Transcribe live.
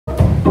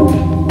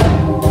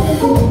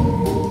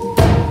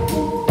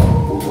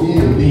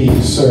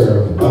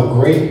serve a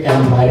great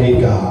and mighty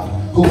God,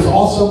 whose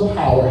awesome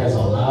power has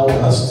allowed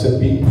us to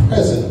be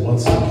present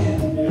once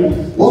again.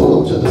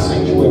 Welcome to the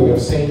sanctuary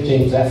of St.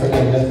 James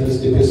African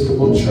Methodist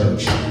Episcopal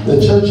Church,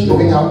 the church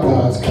living out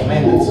God's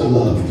commandment to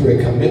love through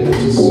a commitment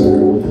to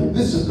serve.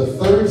 This is the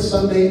third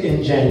Sunday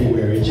in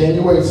January,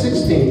 January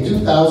 16,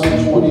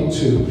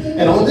 2022.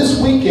 And on this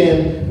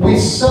weekend, we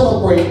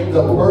celebrate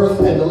the birth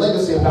and the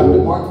legacy of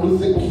Dr. Martin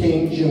Luther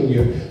King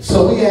Jr.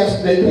 So we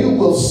ask that you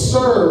will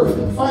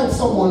serve, find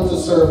someone to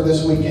serve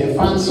this weekend,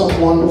 find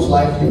someone whose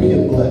life you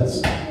can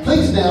bless.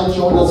 Please now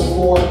join us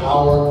for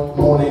our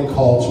morning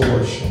call to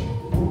worship.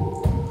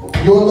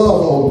 Your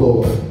love, O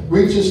Lord,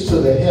 reaches to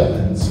the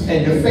heavens,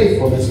 and your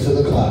faithfulness to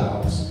the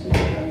clouds.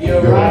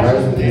 Your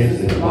righteousness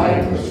is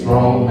like a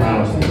strong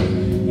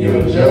mountain,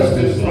 your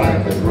justice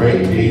like a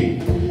great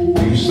deep.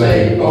 You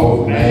save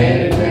both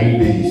man and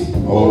beast,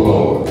 O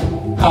Lord.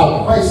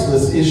 How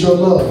priceless is your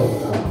love,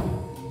 O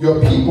God.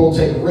 Your people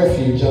take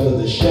refuge under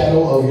the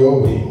shadow of your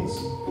wings.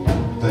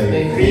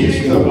 They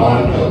feast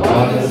upon the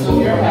abundance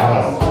of your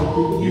house.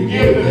 You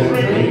give them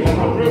drink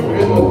from the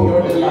river of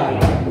your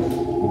delight.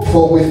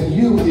 For with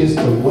you is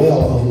the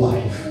well of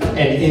life,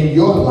 and in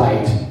your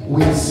light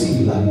we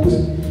see light.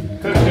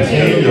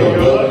 Continue your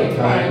loving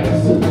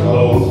kindness to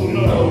those who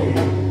know you,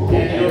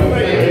 and your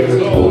favor to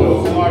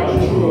those who are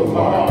true of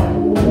heart.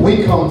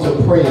 We come to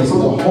praise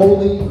the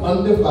holy,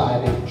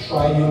 undivided,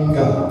 triune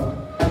God,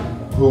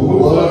 who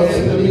was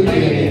in the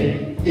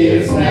beginning,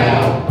 is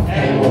now,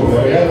 and will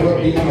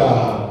forever be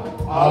God.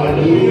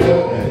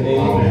 Hallelujah and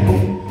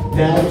amen.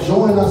 Now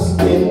join us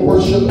in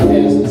worship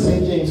as the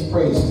St. James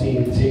Praise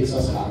Team takes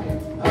us higher.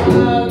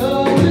 I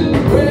love to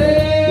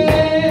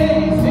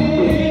praise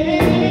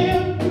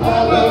Him.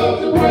 I love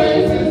to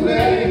praise His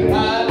name.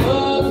 I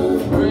love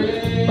to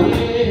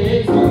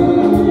praise Him.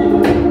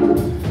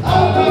 I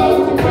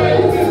love to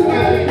praise His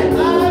name.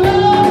 I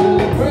love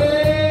to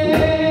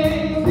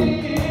praise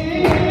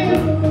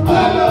Him. I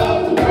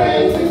love to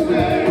praise His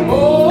name.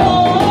 Oh,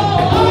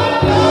 I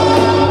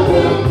love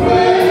to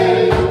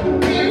praise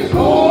His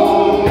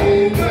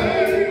holy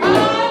name. I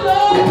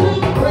love to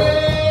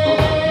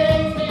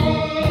praise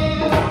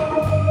Him.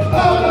 I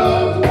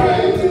love to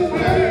praise His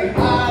name. I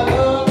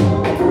love to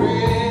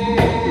praise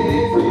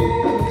Him.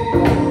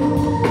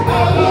 I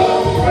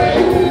love to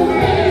praise His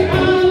name. I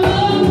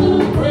love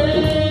to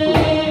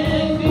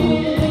praise Him.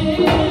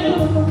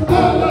 I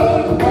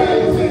love to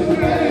praise His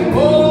name. Oh,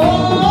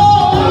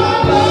 I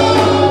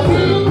love to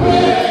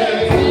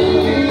praise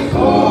His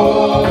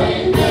holy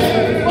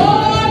name.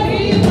 oh,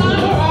 He's my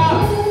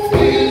rock.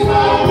 He's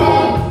my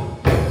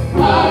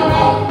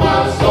rock, my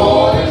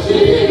sword and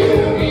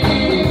shield.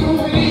 He's the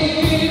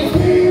wind.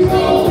 He's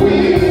the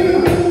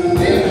wind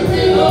in the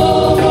middle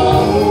of the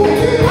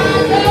wind. I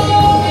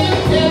know His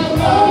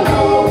temper. I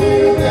know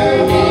He'll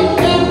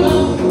never,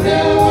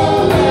 never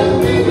let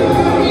me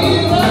down. He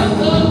loves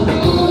the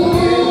good.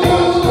 He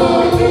loves the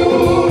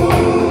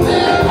good.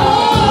 Their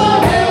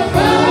heart has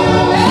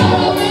found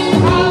everything.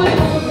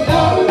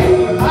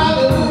 Hallelujah.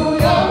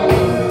 Hallelujah.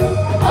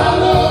 I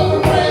love to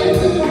praise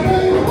His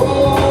name.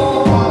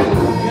 Oh,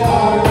 hallelujah.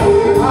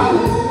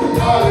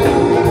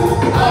 Hallelujah.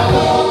 I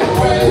love to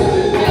praise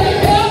His name.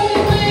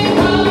 Everything.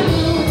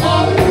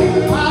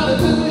 Hallelujah.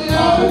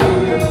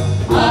 Hallelujah.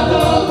 I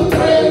love to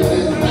praise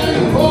His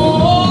name. Oh,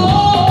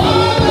 I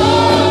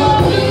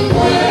love to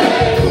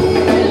praise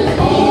His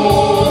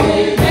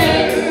holy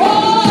name. oh,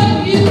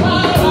 He's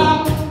my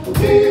rock.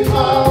 He's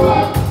my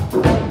rock,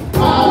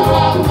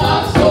 my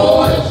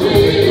sword and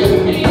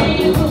shield.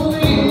 He's the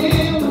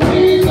wind.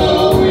 He's the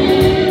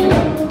wind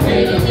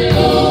in the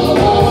middle of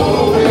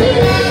the wind.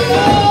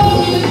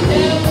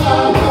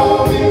 I know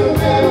He'll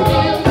never,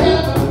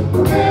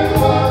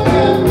 never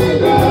let me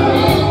down.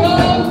 He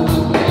loves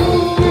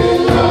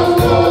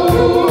the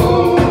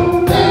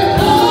truth that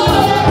I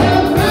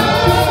have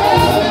found.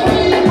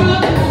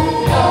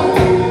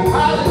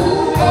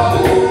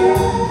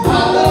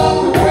 I love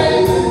to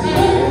praise His name. I love to praise His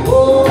name.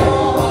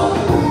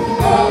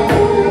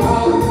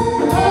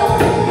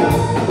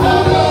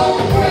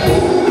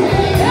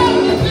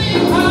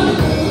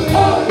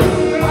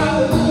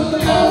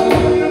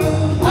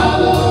 I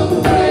love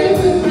to praise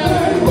His name.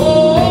 I love to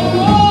praise.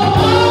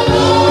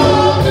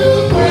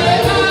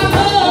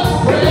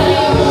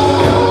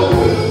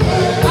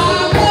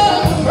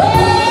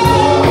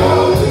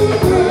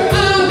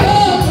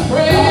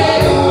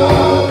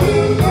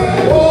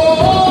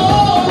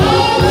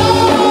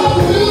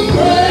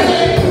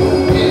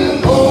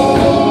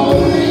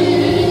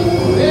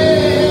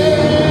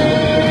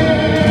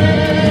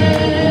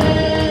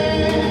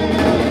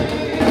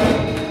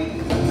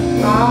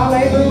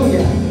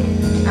 Hallelujah.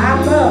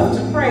 I love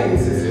to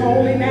praise His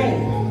holy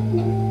name.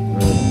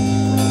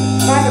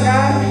 Father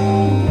God,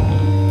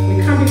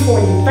 we come before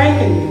you,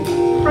 thanking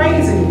you,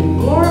 praising you,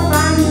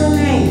 glorifying your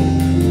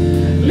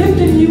name,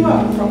 lifting you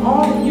up for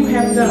all that you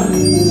have done.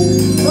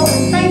 Lord,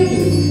 we thank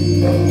you,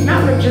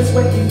 not for just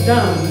what you've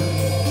done,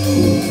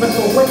 but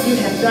for what you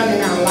have done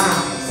in our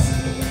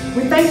lives.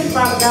 We thank you,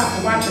 Father God,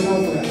 for watching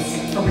over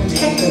us, for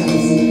protecting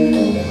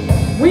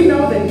us. We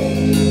know that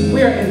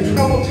we are in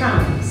troubled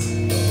times.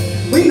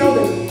 We know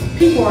that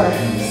people are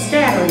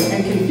scattering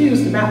and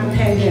confused about the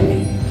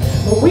pandemic.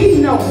 But we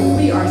know that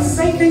we are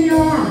safe in your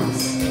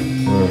arms.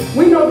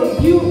 We know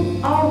that you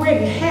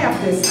already have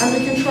this under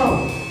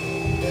control.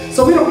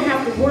 So we don't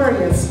have to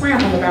worry and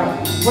scramble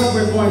about what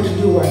we're going to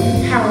do or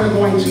how we're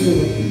going to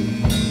do it.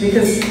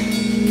 Because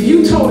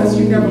you told us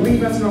you never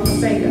leave us nor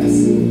forsake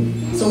us.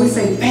 So we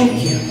say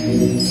thank you.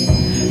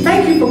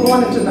 Thank you for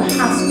going into the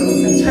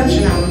hospitals and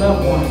touching our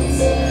loved ones.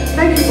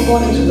 Thank you for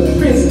going into the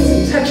prisons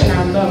and touching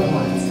our loved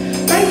ones.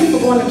 Thank you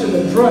for going into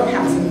the drug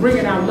house and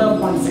bringing our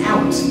loved ones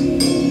out.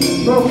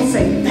 Lord, we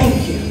say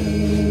thank you.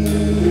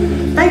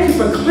 Thank you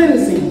for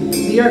cleansing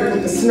the earth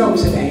with the snow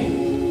today.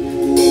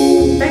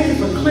 Thank you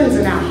for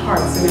cleansing our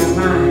hearts and our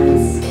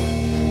minds.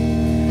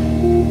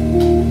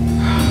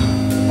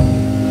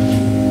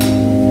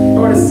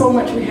 Lord, there's so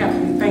much we have to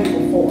be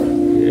thankful for.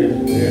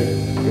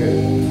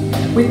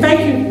 We thank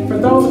you for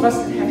those of us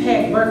that have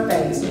had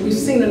birthdays, that we've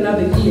seen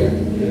another year.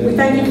 We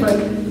thank you for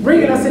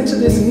bringing us into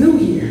this new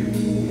year.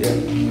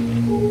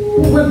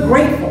 We're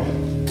grateful.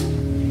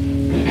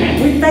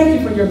 We thank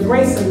you for your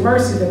grace and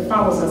mercy that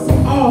follows us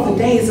all the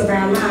days of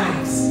our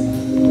lives.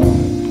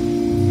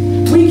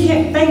 We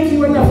can't thank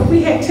you enough. If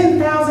we had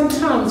 10,000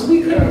 tongues,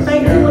 we couldn't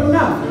thank you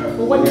enough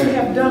for what you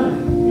have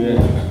done.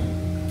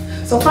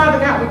 So Father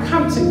God, we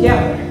come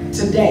together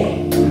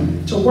today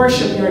to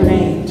worship your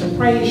name, to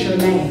praise your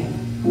name,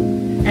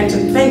 and to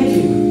thank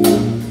you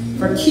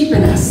for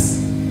keeping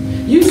us.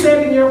 You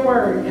said in your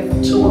word,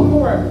 if two or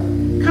more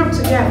come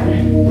together,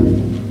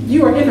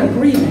 you are in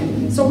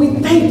agreement. So we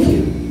thank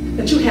you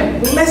that you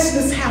have blessed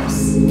this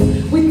house.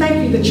 We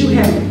thank you that you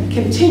have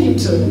continued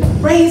to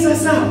raise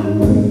us up.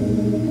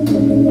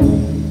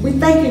 We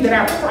thank you that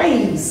our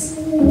praise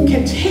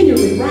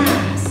continually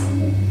rise.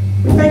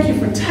 We thank you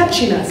for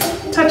touching us,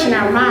 touching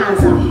our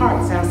minds, our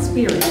hearts, our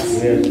spirits.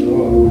 Yes,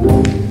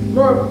 Lord.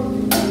 Lord,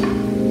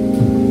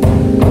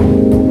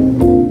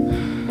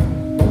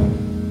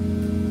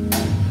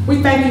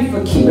 we thank you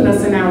for keeping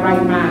us in our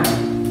right mind.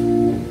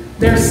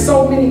 There are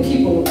so many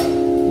people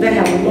that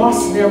have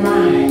lost their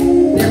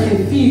mind. They're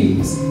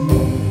confused.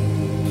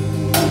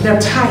 They're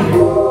tired.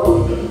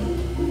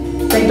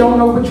 They don't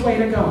know which way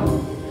to go.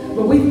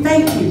 But we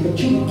thank you that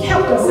you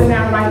kept us in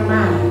our right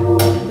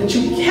mind, that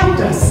you kept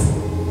us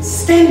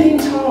standing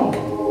tall,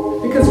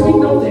 because we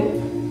know that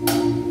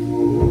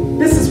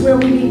this is where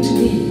we need to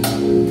be,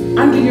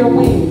 under your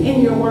wing,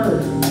 in your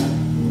word.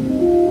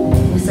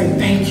 We say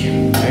thank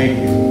you. Thank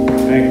you.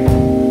 Thank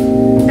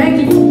you.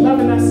 Thank you for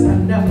loving us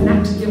enough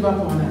not to give up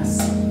on us.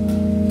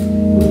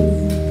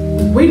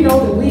 We know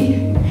that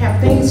we have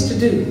things to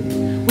do.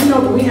 We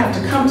know that we have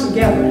to come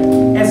together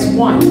as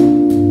one.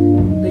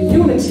 The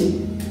unity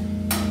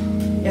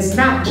is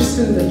not just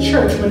in the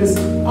church, but it's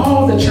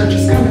all the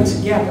churches coming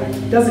together.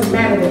 Doesn't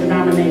matter the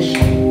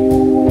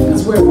denomination,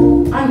 because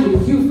we're under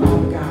you,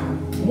 Father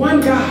God. One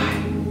God.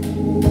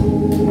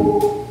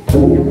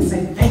 And we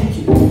say thank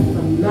you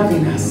for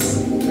loving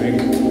us.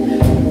 Thank you.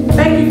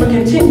 Thank you for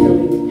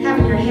continually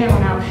having your hand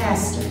on our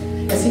pastor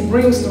as he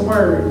brings the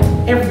word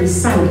every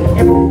Sunday,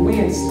 every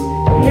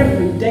Wednesday,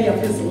 every day of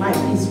his life.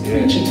 He's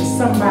preaching to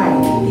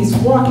somebody. He's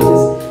walking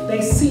as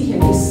they see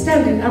him. He's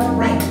standing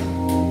upright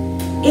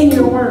in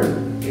your word.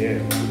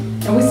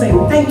 And we say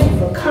thank you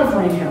for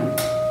covering him.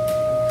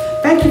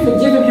 Thank you for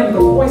giving him the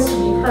voice to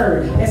be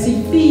heard as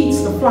he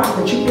feeds the flock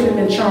that you put him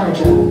in charge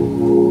of.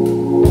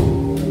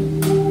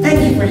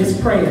 Thank you for his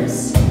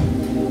prayers.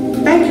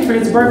 Thank you for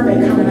his birthday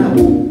coming up.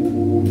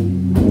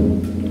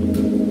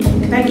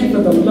 Thank you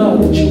for the love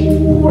that you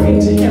pour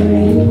into him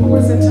and he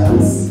pours into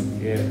us.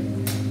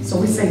 So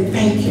we say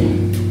thank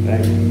you.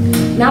 Thank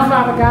you. Now,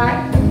 Father God,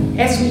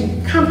 as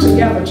we come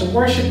together to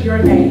worship your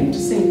name, to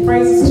sing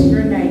praises to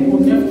your name, we'll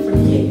never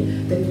forget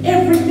that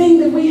everything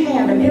that we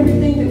have and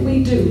everything that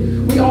we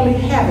do, we only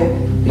have it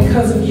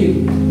because of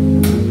you.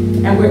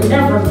 And we're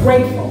ever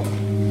grateful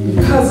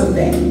because of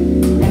that.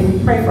 And we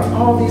pray for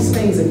all these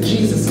things in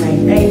Jesus'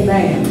 name.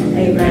 Amen.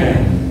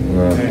 Amen.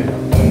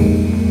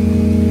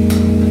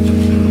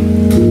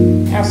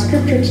 Our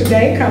scripture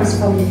today comes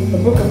from the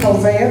book of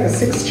Hosea, the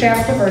 6th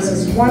chapter,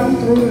 verses 1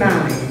 through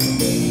 9.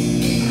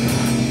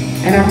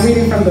 And I'm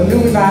reading from the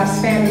New Revised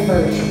Standard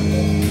Version.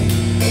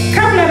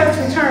 Come, let us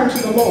return to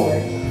the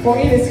Lord, for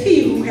it is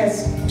he who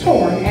has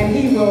torn, and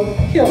he will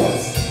heal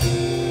us.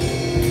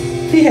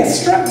 He has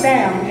struck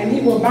down, and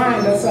he will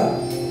bind us up.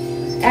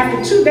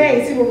 After 2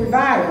 days he will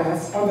revive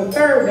us. On the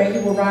 3rd day he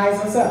will rise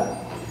us up,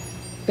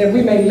 that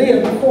we may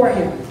live before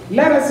him.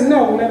 Let us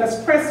know, let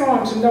us press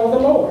on to know the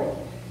Lord.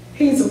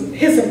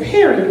 His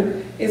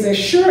appearing is as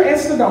sure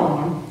as the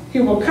dawn. He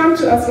will come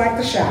to us like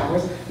the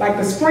showers, like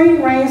the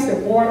spring rains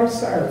that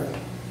waters the earth.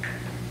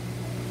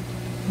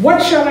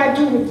 What shall I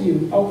do with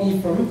you, O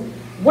Ephraim?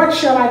 What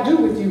shall I do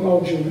with you,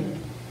 O Judah?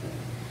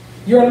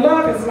 Your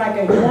love is like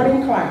a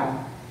morning cloud,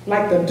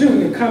 like the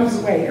dew that comes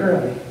away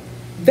early.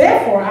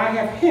 Therefore I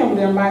have hemmed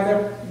them by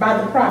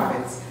the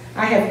prophets.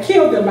 I have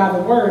killed them by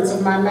the words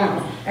of my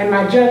mouth, and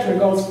my judgment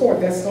goes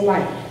forth as the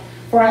light.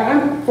 For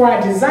I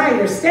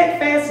desire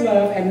steadfast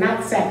love and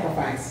not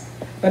sacrifice,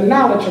 the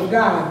knowledge of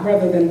God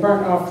rather than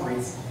burnt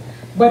offerings.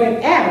 But in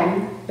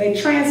Adam they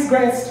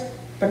transgressed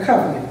the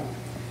covenant.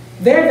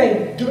 There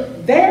they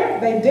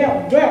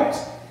dwelt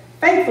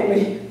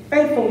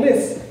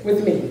faithfulness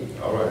with me.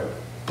 All right.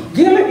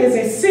 Gilead is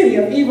a city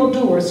of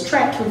evildoers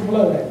trapped with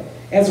blood.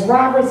 As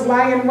robbers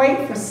lie in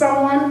wait for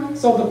someone,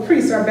 so the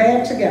priests are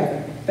band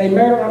together. They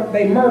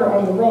murder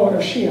on the road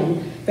of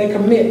Shem. They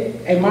commit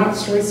a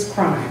monstrous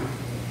crime.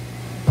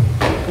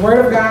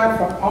 Word of God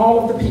for all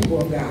of the people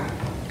of God.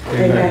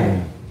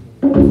 Amen.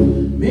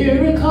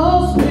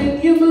 Miracles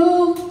when you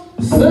move,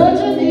 such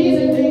an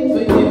easy thing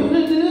for you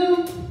to do.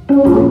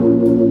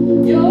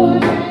 Your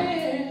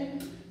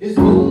hand is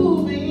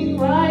moving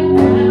right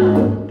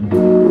now.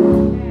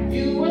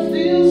 You are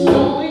still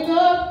showing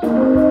up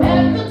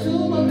at the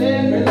tomb of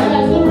every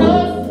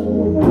Lazarus.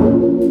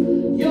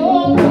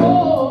 Your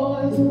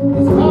voice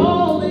is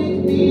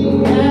calling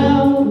me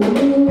out,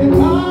 and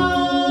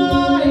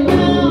right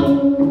now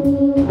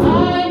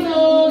I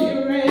know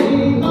you're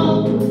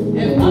able,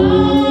 and my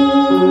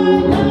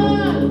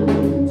God,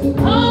 to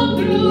come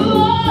through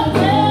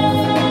again.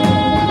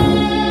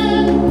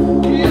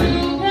 You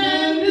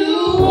can do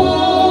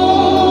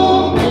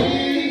all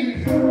things.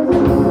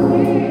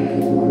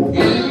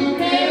 You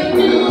can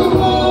do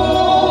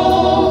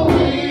all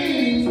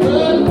things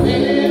but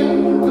fail.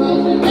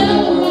 'Cause you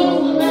never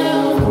lost the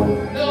battle.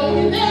 No,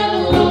 you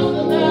never lost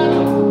the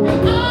battle.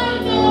 And I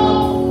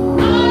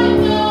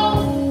know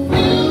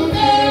you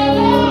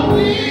never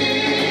will.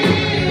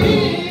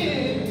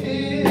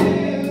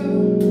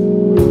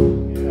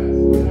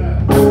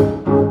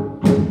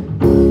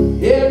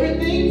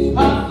 Everything's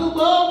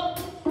possible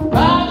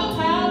by the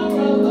power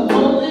of the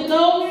Holy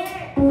Ghost.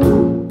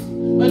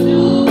 A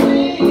new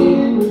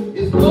wind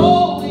is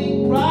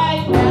blowing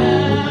right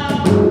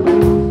now,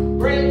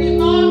 breaking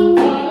my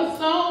heart of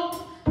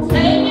stone,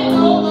 taking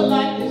over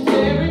like a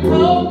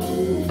Jericho,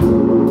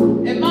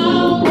 and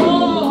my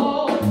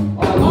walls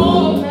are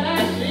all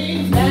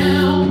crashing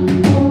down.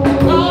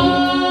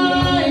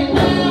 Right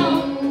now,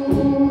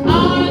 I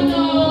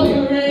know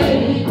you're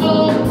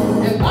able,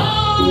 and my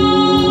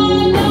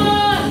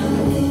God,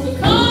 to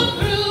come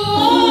through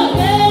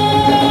again.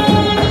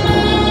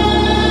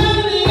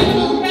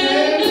 You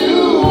can do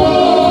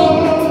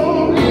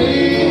all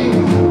things.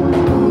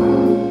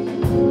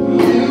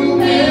 You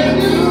can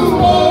do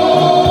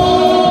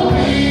all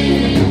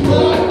things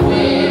but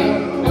fail.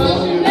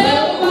 'Cause you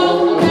never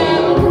lost the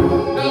battle.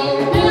 No,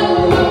 you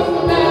never lost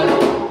the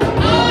battle.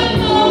 I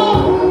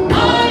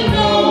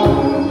know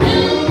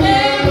you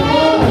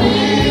never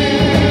will.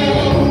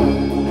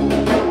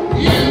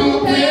 You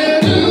can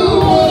do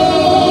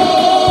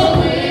all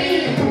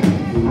things.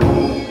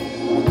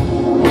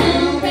 You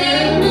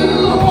can do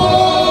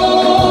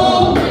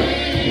all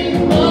things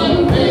but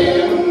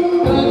fail.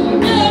 'Cause you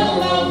never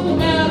lost the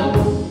battle.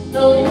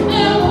 No, you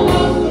never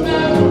lost the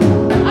battle.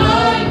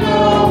 I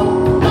know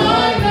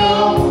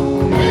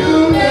you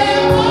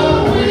never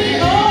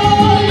will.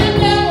 Oh, you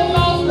never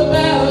lost the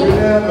battle. You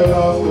never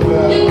lost the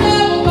battle. You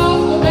never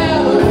lost the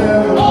battle.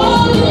 Oh,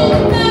 you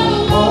never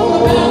lost the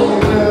battle. You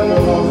never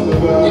lost the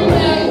You battle.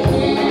 never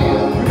will.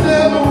 You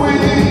never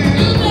will.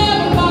 You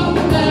never lost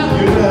the battle.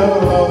 You never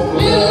lost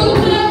the You battle.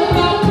 never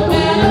lost the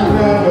battle. You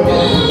never lost the battle.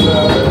 You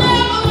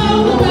never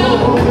lost the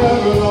battle. You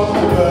never lost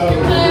the battle. You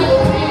never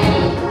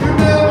will. You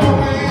never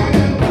will.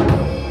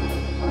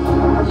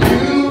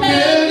 You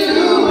can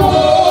do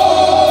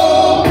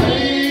all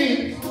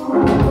things.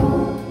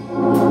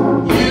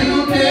 You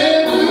can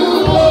do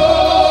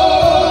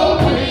all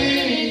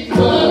things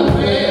but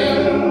fail.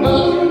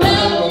 'Cause you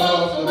never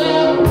lost the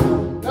battle.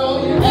 No,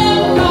 you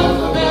never lost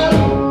the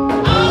battle.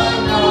 I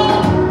know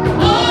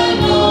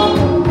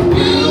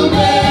you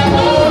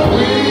never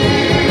will.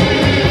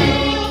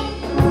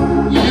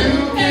 You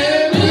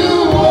can do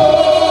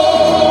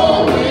all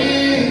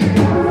things.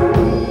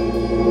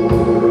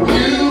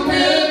 You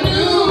can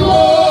do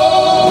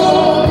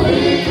all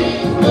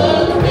things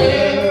but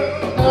fail.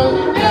 'Cause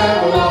you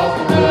never lost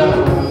the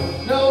battle.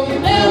 No, you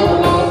never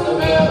lost the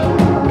battle.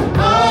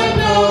 I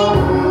know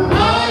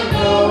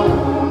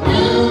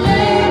you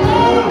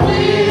never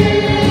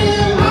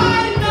will.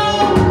 I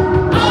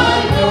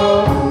know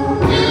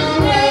you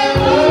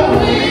never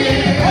will.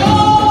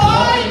 Oh,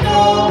 I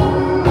know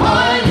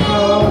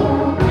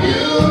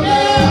you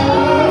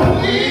never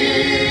will.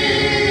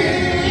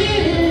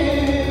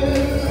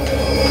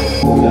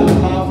 That's a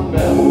powerful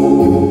battle.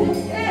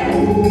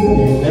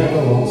 You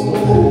never lost the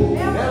battle.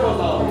 Never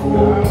lost.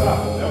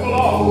 Never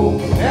lost.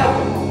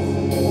 Never.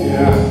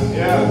 Yeah,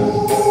 yeah.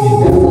 You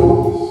never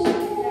lost.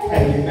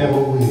 And you never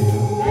will.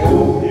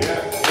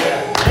 Yeah,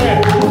 yeah.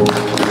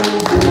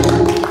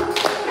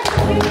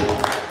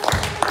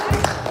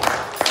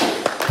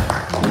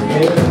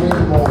 Every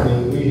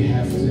morning we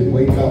have to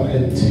wake up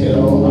and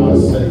tell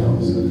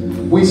ourselves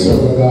we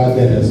serve a God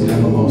that has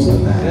never lost a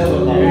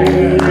battle.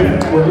 Never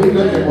lost. when we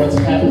look at what's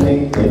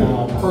happening in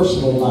our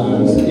personal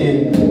lives,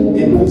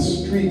 in the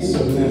streets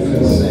of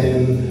Memphis,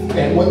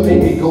 and what may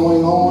be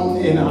going on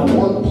in our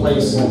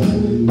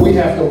workplaces, we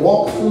have to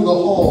walk through the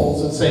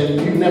halls and say,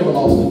 you never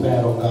lost a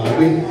battle, God.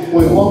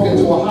 We walk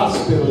into a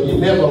hospital, you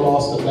never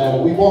lost a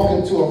battle. We walk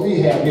into a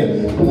rehab,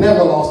 you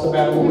never lost a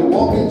battle. When we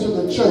walk into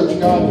the church,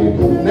 God, you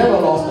never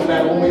lost a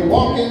battle. When we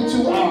walk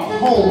into our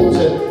homes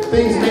and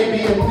things may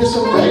be in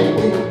disarray,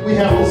 we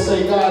have to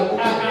say, God,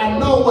 I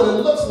know what it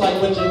looks like,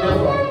 but you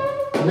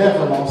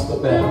never lost a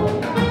battle.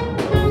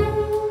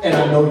 And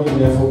I know you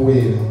never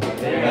will.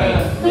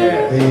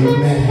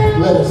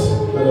 Amen. Let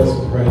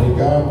us pray.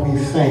 God, we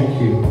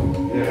thank you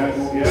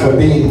for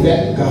being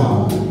that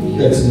God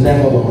that's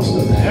never lost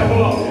a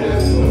battle.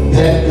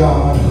 That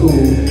God who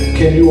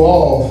can do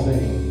all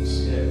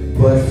things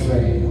but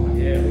fail.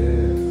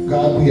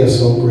 God, we are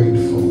so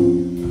grateful.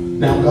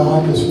 Now,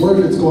 God, this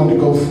word that's going to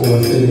go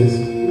forth, it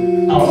is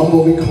our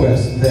humble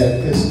request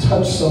that this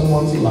touch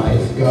someone's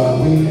life. God,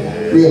 we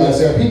realize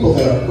there are people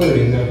that are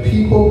hurting. There are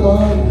people,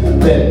 God,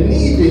 that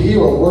need to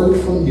hear a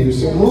word from you.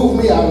 So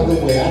move me out of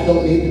the way. I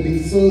don't need to be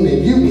seen,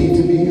 and you need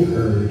to be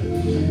heard.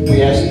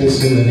 We ask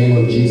this in the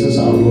name of Jesus,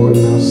 our Lord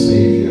and our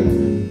Savior.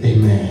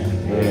 Amen.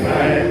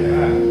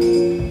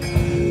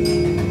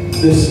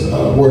 This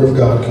word of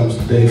God comes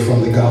today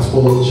from the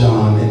Gospel of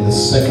John in the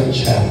 2nd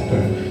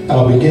chapter.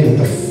 I'll begin at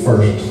the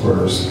 1st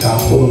verse.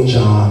 Gospel of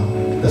John,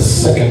 the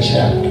 2nd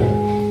chapter,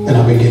 and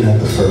I'll begin at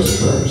the 1st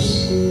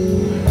verse.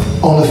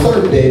 On the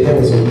 3rd day, there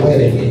was a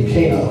wedding in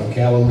Cana of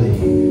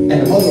Galilee,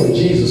 and the mother of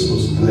Jesus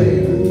was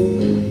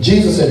there.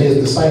 Jesus and his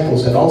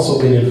disciples had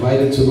also been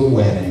invited to the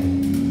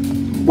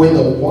wedding. When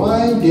the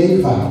wine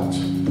gave out,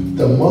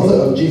 the mother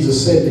of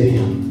Jesus said to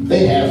him,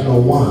 "They have no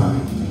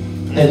wine."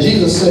 And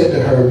Jesus said to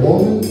her,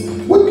 "Woman,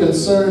 what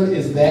concern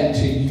is that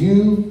to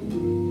you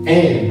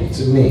and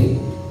to me?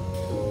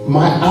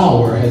 My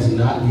hour has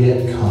not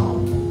yet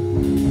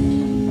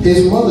come."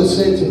 His mother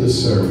said to the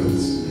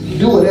servants,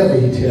 "Do whatever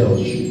he tells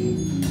you."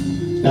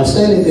 Now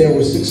standing there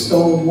were 6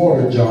 stone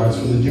water jars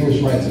for the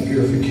Jewish rites of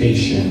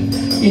purification,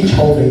 each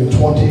holding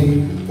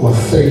 20 or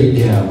 30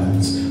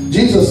 gallons.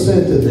 Jesus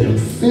said to them,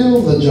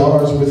 "Fill the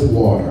jars with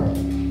water."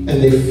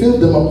 And they filled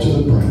them up to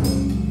the brim.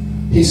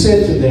 He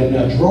said to them,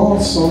 "Now draw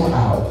some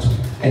out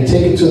and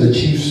take it to the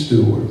chief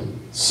steward."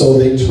 So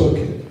they took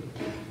it.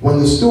 When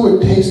the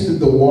steward tasted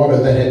the water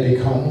that had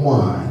become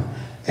wine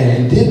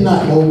and did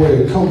not know where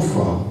it come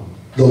from,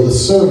 though the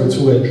servants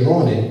who had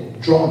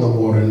drawn the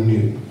water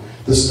knew,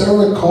 the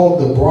steward called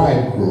the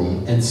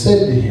bridegroom and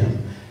said to him,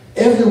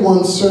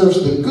 "Everyone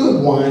serves the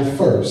good wine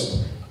first,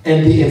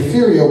 and the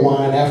inferior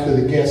wine after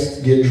the guests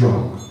get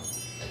drunk.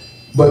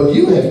 But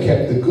you have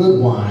kept the good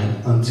wine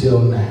until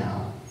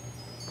now."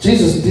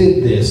 Jesus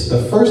did this, the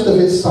first of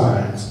his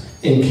signs,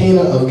 in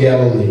Cana of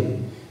Galilee,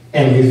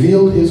 and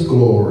revealed his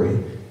glory,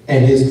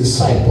 and his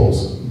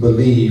disciples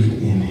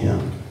believed in him.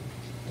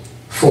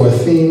 For a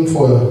theme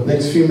for the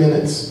next few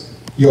minutes,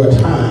 your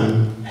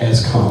time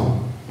has come.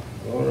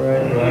 All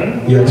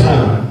right. Your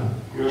time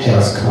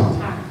has come.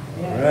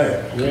 All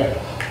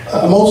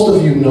right. Most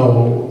of you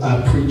know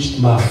I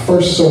preached my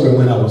first sermon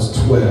when I was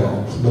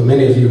 12, but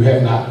many of you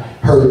have not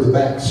heard the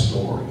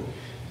backstory.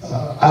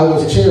 I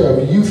was chair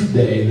of Youth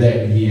Day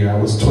that year. I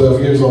was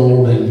 12 years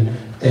old, and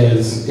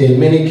as in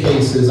many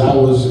cases, I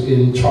was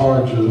in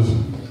charge of,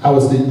 I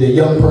was the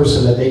young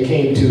person that they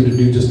came to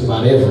do just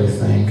about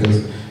everything,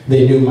 because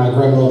they knew my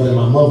grandmother and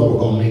my mother were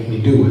going to make me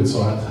do it, so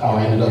that's how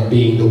I ended up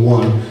being the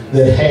one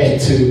that had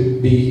to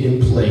be in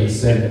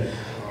place. And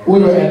we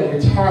were at a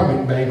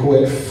retirement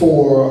banquet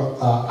for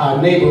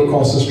our neighbor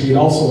across the street,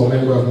 also a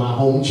member of my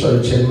home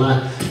church, and my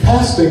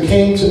pastor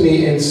came to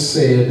me and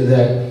said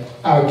that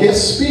our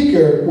guest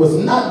speaker was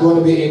not going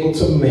to be able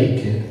to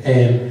make it.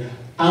 And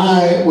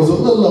I was a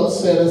little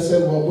upset. I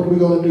said, "Well, what are we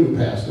going to do,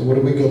 Pastor? What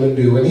are we going to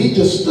do?" And he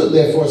just stood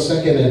there for a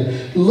second and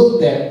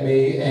looked at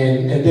me,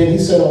 and then he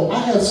said, "Oh, I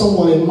have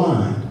someone in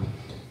mind."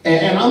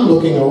 And I'm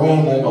looking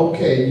around like,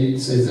 okay, he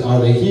says, "Are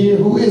they here?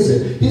 Who is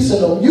it?" He said,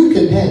 "Oh, you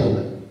can handle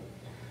it."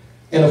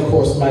 And of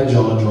course, my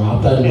jaw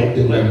dropped. I looked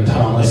at Reverend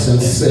Thomas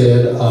and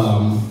said,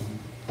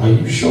 "Are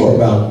you sure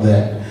about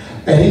that?"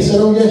 And he said,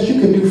 "Oh, yes, you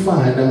can do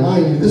fine." Now,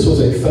 mind you, this was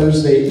a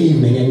Thursday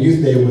evening, and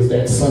Youth Day was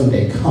that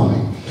Sunday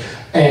coming.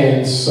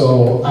 And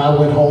so I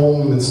went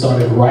home and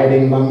started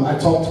writing. I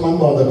talked to my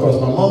mother. Of course,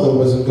 my mother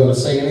wasn't going to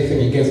say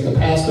anything against the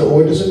pastor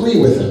or disagree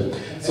with him.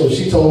 So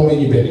she told me,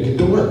 "You better get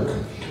to work."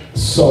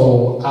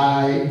 So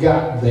I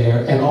got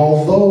there, and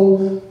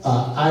although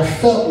I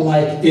felt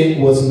like it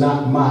was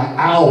not my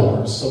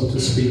hour, so to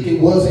speak,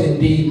 it was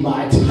indeed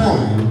my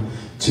time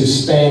to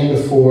stand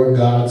before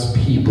God's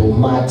people.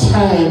 My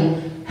time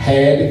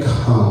had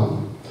come.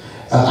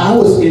 I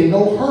was in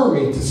no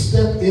hurry to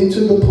step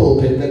into the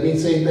pulpit. Let me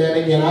say that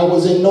again. I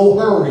was in no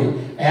hurry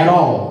at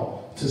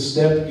all to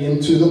step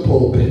into the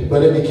pulpit.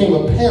 But it became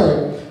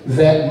apparent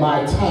that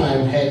my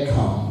time had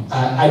come.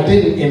 I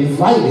didn't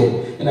invite it.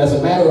 And as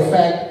a matter of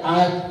fact,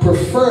 I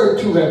preferred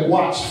to have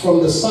watched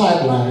from the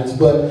sidelines.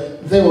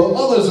 But there were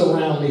others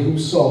around me who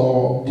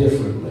saw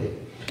differently.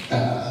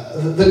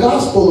 The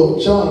Gospel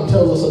of John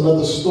tells us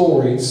another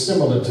story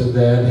similar to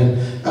that. And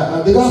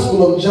the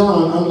Gospel of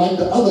John, unlike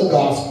the other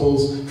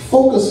Gospels,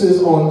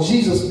 focuses on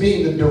Jesus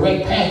being the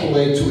direct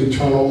pathway to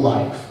eternal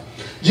life.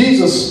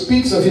 Jesus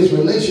speaks of his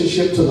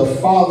relationship to the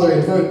Father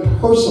in very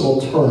personal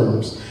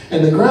terms.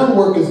 And the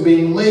groundwork is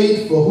being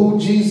laid for who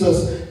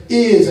Jesus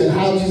is and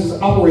how Jesus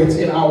operates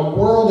in our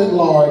world at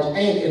large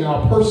and in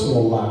our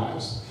personal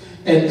lives.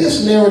 And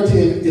this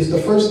narrative is the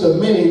first of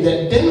many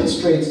that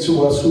demonstrates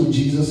to us who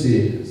Jesus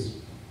is.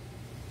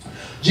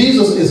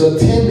 Jesus is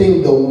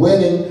attending the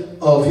wedding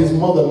of his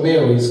mother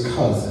Mary's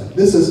cousin.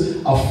 This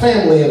is a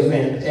family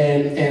event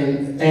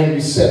and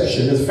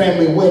reception. It's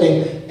family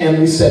wedding and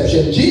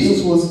reception.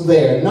 Jesus was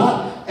there,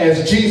 not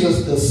as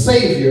Jesus the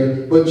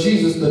Savior, but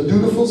Jesus the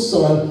dutiful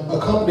son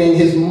accompanying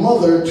his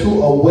mother to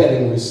a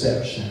wedding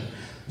reception.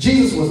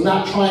 Jesus was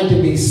not trying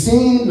to be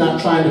seen,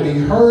 not trying to be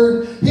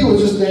heard. He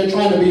was just there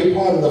trying to be a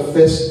part of the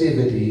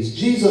festivities.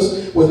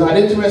 Jesus was not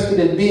interested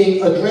in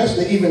being addressed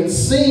or even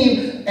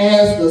seen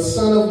as the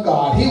Son of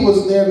God. He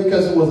was there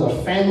because it was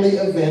a family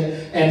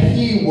event and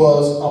he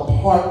was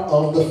a part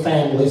of the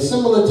family.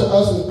 Similar to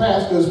us as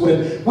pastors,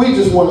 when we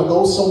just want to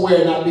go somewhere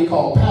and not be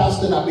called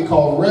pastor, not be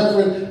called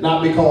reverend,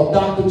 not be called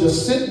doctor,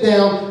 just sit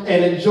down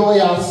and enjoy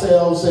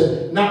ourselves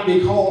and not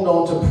be called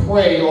on to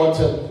pray or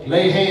to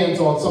lay hands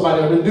on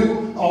somebody or to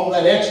do all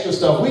that extra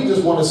stuff. We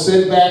just want to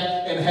sit back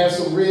and have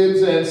some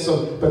ribs and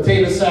some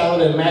potato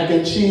salad and mac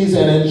and cheese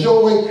and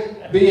enjoy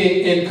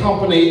being in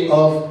company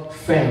of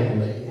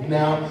family.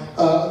 Now,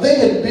 they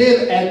had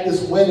been at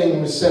this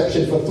wedding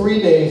reception for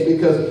 3 days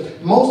because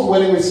most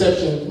wedding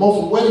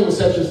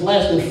receptions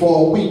lasted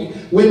for a week.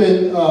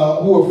 Women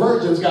who were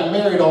virgins got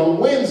married on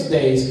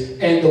Wednesdays,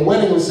 and the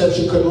wedding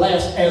reception could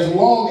last as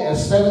long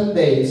as 7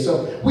 days.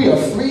 So we are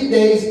 3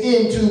 days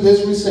into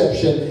this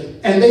reception,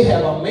 and they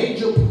have a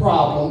major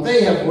problem.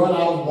 They have run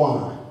out of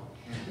wine.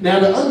 Now,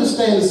 to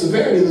understand the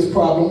severity of this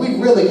problem, we've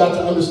really got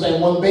to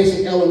understand one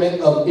basic element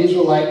of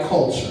Israelite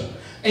culture,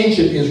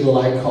 ancient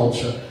Israelite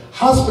culture.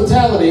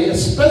 Hospitality,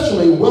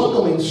 especially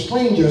welcoming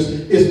strangers,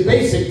 is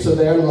basic to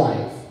their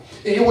life.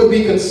 It would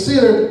be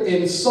considered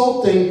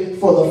insulting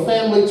for the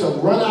family to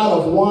run out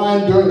of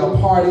wine during a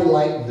party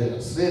like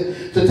this.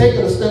 To take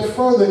it a step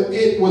further,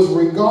 it was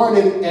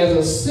regarded as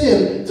a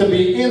sin to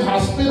be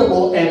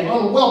inhospitable and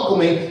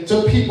unwelcoming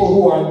to people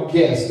who are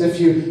guests. If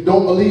you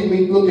don't believe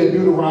me, look at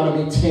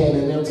Deuteronomy 10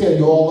 and they'll tell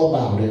you all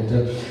about it.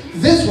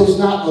 This was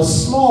not a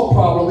small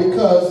problem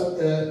because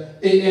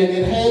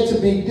it had to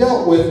be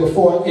dealt with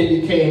before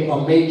it became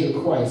a major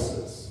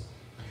crisis.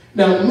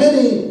 Now,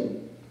 Mary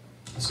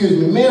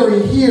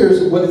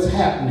hears what is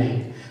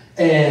happening,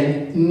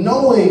 and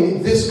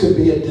knowing this could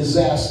be a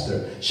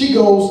disaster, she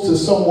goes to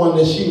someone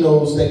that she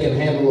knows that can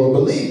handle or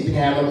believes can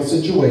handle the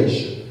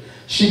situation.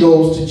 She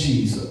goes to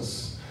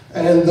Jesus.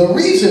 And the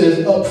reason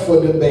is up for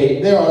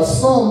debate. There's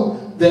some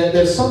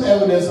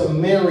evidence of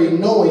Mary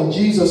knowing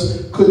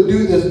Jesus could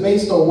do this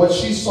based on what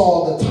she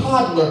saw the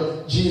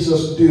toddler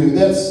Jesus do.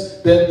 There's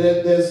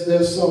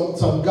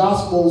some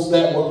gospels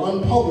that were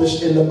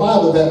unpublished in the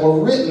Bible that were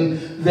written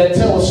that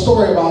tell a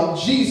story about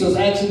Jesus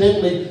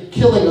accidentally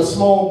killing a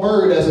small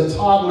bird as a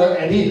toddler,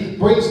 and he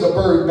brings the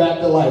bird back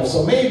to life.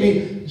 So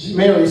maybe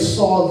Mary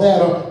saw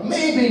that, or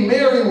maybe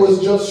Mary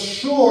was just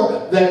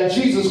sure that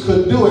Jesus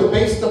could do it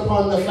based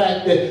upon the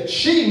fact that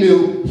she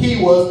knew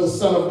he was the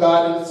Son of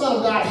God, and the Son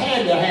of God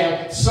had to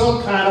have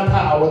some kind of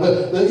power.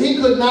 He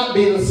could not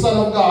be the Son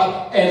of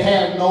God and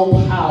have no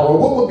power.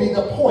 What would be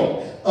the point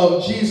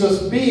of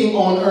Jesus being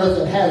on earth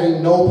and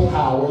having no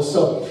power?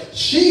 So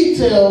she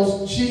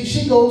goes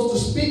to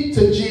speak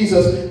to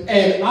Jesus,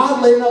 and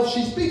oddly enough,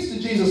 she speaks to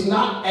Jesus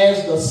not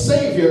as the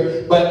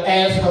Savior, but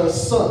as her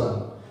son.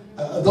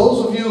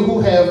 Those of you who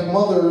have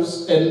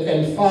mothers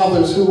and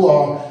fathers who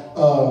are,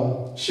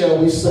 shall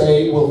we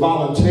say, will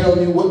volunteer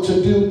you what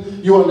to do,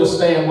 you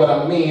understand what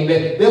I mean.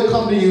 They'll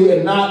come to you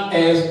and not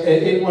as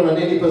anyone in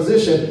any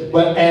position,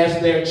 but as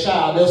their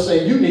child. They'll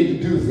say, you need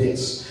to do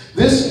this.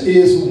 This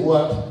is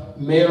what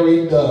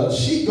Mary does.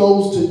 She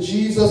goes to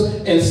Jesus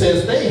and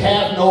says, they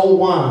have no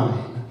wine.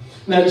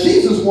 Now,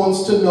 Jesus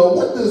wants to know,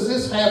 what does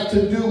this have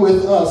to do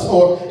with us?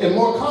 Or in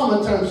more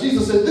common terms,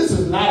 Jesus said, this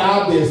is not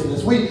our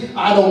business.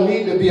 I don't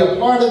need to be a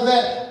part of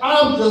that.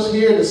 I'm just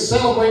here to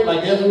celebrate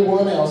like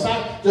everyone else.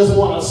 I just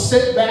want to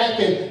sit back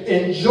and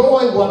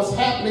enjoy what's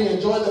happening,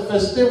 enjoy the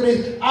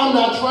festivities. I'm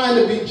not trying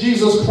to be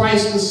Jesus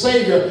Christ the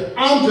Savior.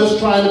 I'm just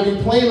trying to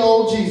be plain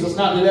old Jesus.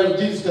 Not that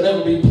Jesus could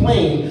ever be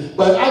plain,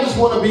 but I just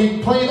want to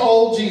be plain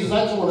old Jesus.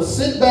 I just want to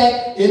sit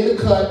back in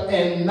the cut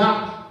and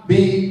not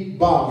be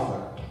bothered.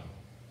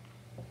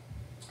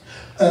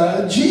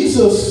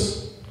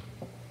 Jesus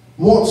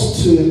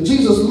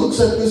looks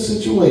at this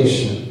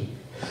situation,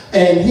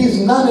 and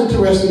he's not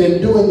interested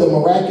in doing the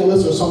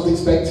miraculous or something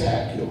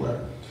spectacular.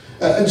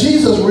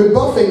 Jesus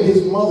rebuffing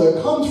his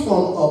mother comes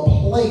from a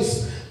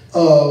place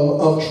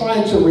of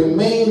trying to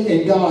remain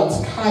in God's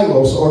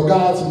kairos, or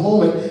God's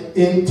moment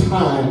in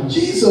time.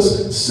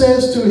 Jesus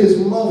says to his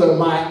mother,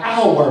 my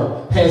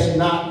hour has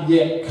not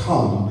yet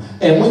come.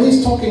 And when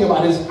he's talking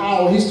about his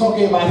hour, he's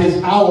talking about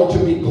his hour to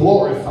be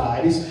glorified.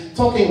 glorified. He's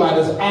talking about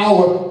his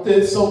hour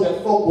so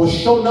that folk will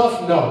sure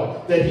enough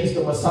know that he's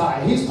the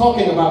Messiah. He's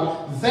talking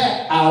about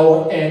that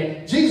hour,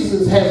 and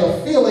Jesus has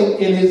a feeling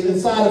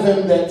inside of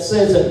him that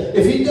says that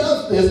if he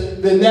does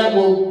this, then that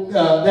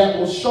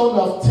will sure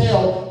enough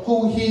tell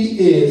who he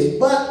is.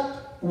 But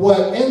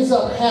what ends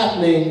up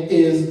happening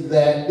is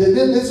that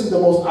this is the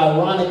most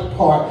ironic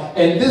part,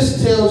 and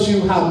this tells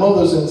you how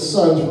mothers and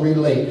sons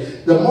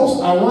relate. The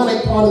most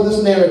ironic part of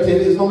this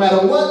narrative is no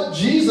matter what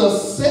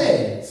Jesus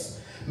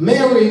says,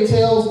 Mary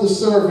tells the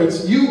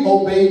servants, you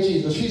obey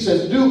Jesus. She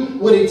says, do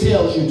what he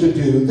tells you to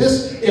do.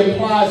 This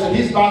implies that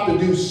he's about to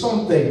do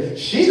something.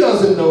 She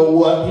doesn't know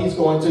what he's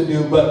going to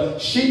do, but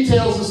she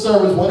tells the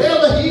servants,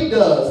 whatever he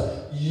does,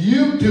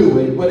 you do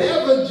it.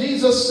 Whatever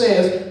Jesus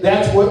says,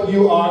 that's what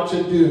you are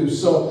to do.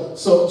 So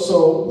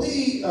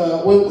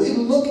when we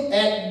look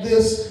at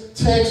this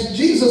text,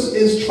 Jesus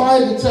is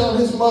trying to tell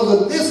his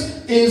mother,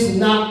 this is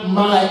not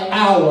my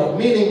hour,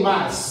 meaning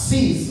my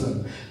season.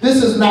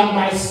 This is not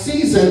my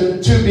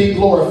season to be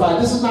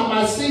glorified. This is not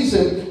my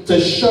season to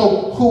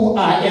show who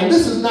I am.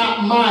 This is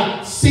not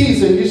my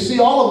season. You see,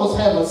 all of us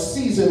have a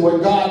season where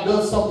God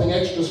does something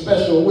extra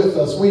special with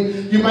us.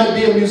 You might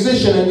be a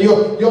musician, and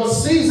your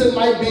season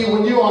might be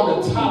when you're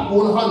on the top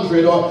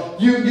 100, or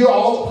you're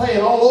all playing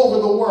all over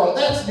the world.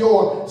 That's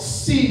your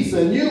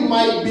season. You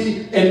might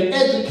be an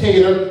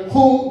educator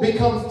who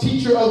becomes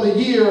teacher of the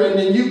year, and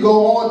then you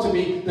go on to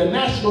be the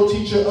national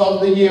teacher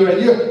of the year,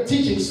 and you're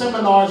teaching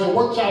seminars and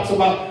workshops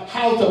about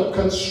how to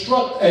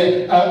construct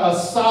a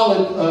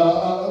solid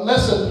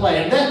lesson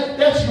plan.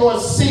 That's your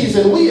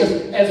season. We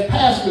as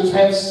pastors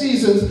have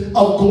seasons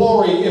of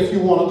glory, if you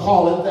want to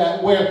call it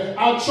that, where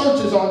our church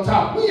is on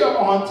top. We are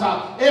on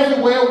top.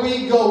 Everywhere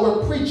we go,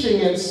 we're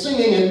preaching and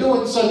singing and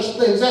doing such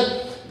things.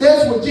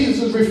 That's what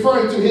Jesus is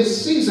referring to,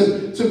 his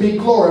season to be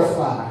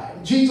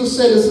glorified. Jesus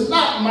said, it's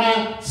not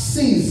my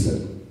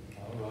season.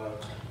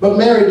 But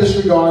Mary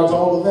disregards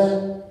all of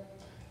that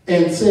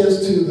and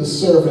says to the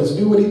servants,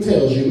 do what he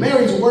tells you.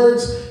 Mary's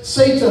words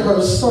say to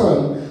her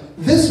son,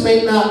 this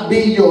may not be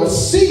your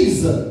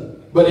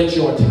season, but it's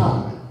your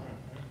time.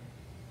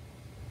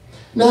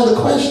 Now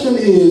the question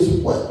is,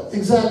 what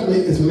exactly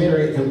is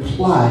Mary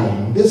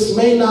implying? This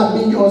may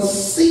not be your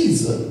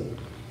season,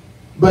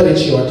 but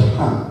it's your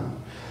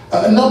time.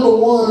 Number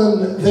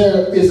one,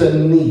 there is a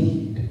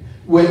need.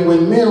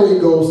 When Mary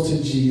goes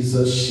to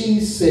Jesus, she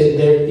said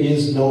there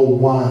is no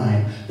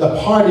wine. The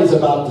party's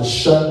about to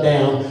shut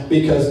down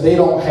because they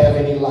don't have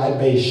any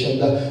libation.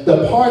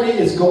 The party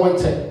is going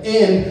to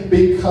end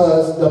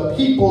because the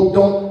people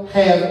don't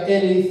have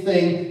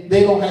anything.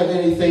 They don't have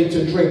anything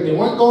to drink. They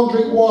weren't going to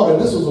drink water.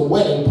 This was a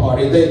wedding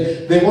party.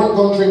 They weren't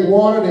going to drink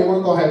water. They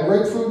weren't going to have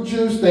grapefruit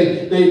juice.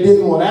 They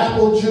didn't want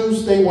apple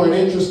juice. They weren't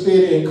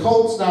interested in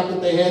Cokes. Not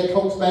that they had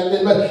Cokes back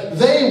then, but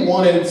they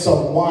wanted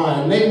some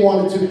wine. They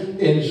wanted to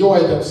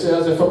enjoy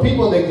themselves. And for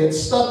people that get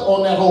stuck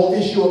on that whole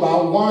issue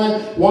about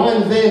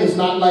wine then is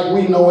not like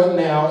we know it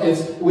now.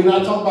 We're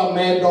not talking about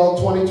Mad Dog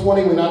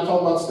 2020. We're not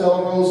talking about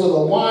Stella Rosa.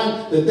 The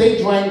wine that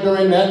they drank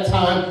during that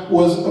time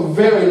was a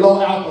very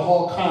low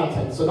alcohol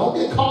content. So don't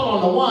get caught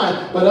on the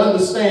wine, but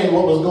understand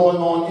what was going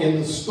on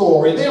in the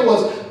story. There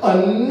was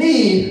a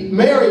need.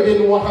 Mary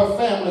didn't want her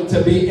family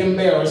to be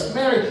embarrassed.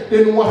 Mary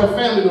didn't want her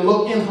family to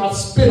look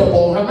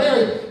inhospitable.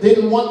 Mary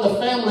didn't want the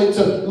family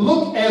to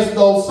look as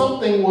though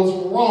something was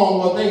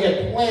wrong or they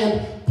had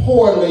planned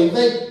poorly.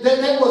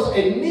 There was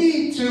a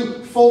need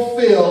to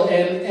fulfill,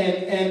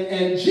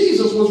 and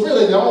Jesus was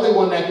really the only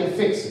one that could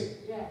fix it.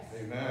 Yes.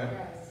 Amen.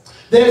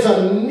 There's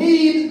a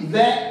need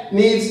that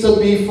needs to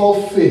be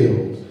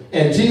fulfilled.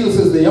 And Jesus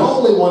is the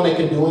only one that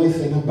can do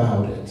anything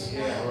about it.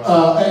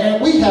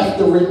 And we have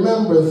to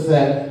remember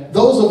that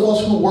those of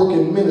us who work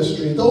in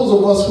ministry, those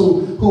of us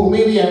who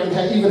maybe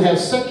even have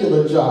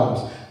secular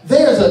jobs,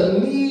 there's a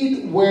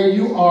need where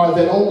you are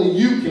that only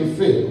you can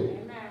fill.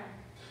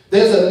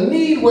 There's a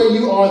need where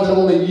you are that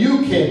only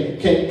you can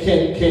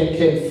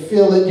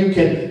fill it, you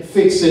can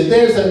fix it.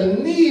 There's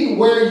a need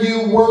where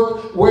you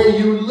work, where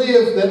you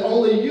live, that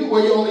only you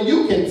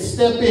can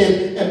step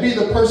in and be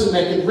the person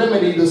that can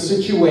remedy the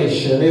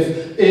situation.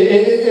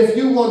 If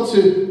you want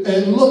to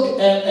look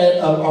at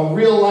a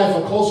real life,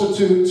 or closer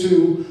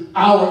to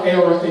our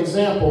era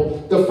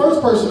example, the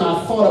first person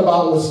I thought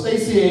about was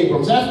Stacey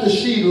Abrams. After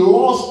she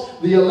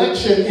lost the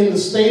election in the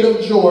state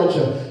of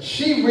Georgia,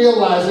 she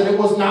realized that it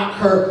was not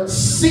her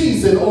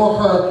season or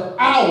her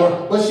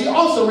hour, but she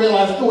also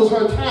realized it was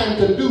her time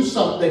to do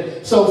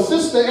something. So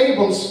Sister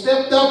Abrams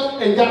stepped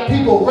up and got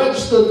people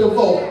registered to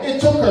vote.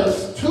 It took her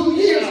 2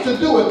 years to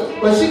do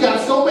it, but she got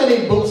so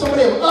many of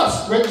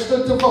us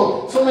registered to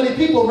vote, so many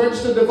people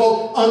registered to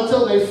vote,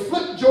 until they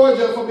flipped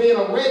Georgia from being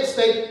a red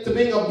state to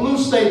being a blue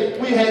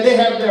state. They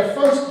have their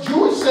first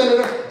Jewish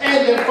senator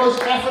and their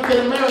first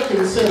African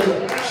American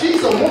senator.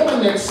 She's a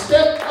woman that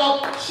stepped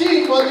up.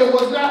 It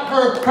was not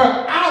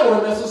her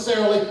hour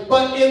necessarily,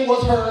 but it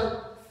was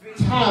her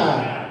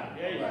time.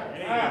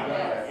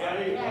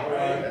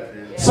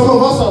 Some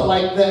of us are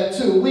like that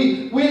too.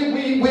 We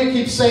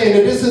keep saying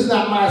that this is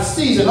not my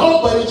season.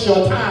 Oh, but it's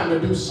your time to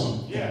do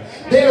something. Yeah.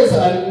 There's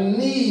a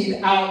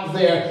need out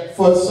there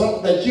for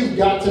something that you've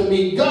got to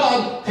meet.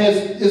 God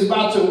is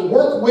about to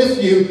work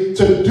with you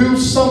to do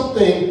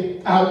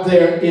something out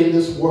there in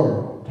this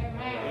world.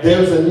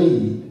 There's a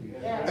need.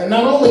 And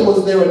not only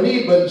was there a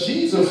need, but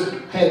Jesus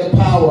had the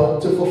power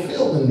to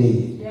fulfill the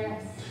need.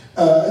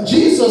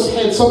 Jesus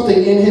had something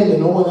in him that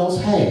no one else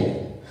had.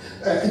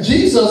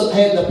 Jesus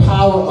had the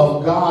power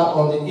of God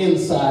on the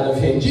inside of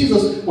him.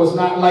 Jesus was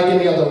not like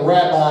any other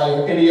rabbi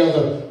or any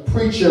other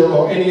preacher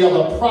or any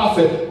other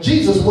prophet.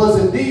 Jesus was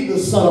indeed the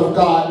Son of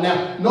God.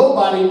 Now,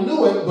 nobody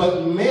knew it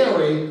but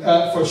Mary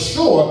for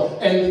sure,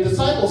 and the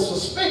disciples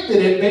suspected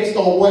it based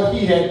on what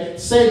he had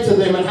said to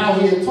them and how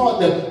he had taught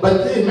them.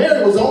 But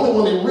Mary was the only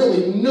one that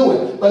really knew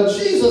it. But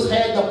Jesus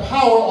had the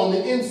power on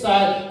the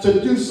inside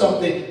to do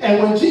something.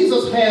 And when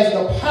Jesus has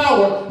the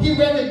power, he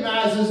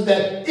recognizes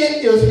that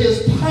it is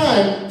his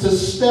time to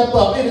step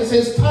up. It is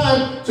his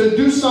time to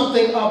do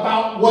something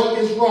about what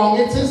is wrong.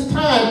 It's his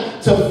time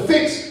to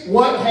fix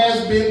what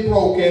has been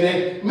broken.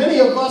 And many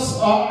of us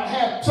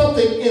have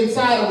something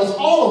inside of us,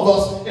 all of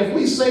us, if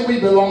we say we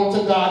belong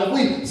to God, if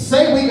we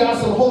say we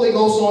got some Holy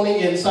Ghost on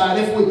the inside,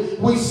 if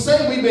we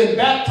say we've been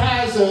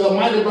baptized in the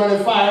mighty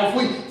burning fire, if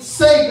we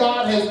say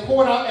God has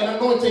poured out an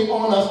anointing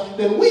on us,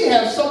 then we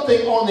have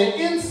something on the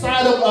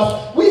inside of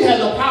us. We have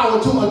the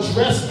power to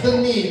address the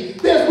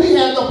need. We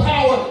have the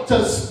power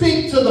to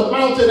speak to the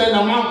mountain and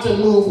the mountain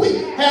move. We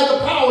have the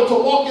power to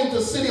walk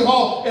into City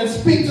Hall and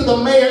speak to the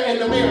mayor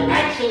and the mayor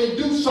actually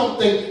do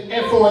something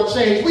for a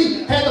change.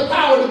 We have the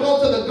power to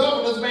go to the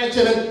governor's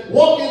mansion and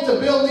walk into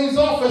Bill Lee's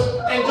office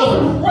and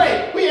just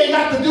pray. We ain't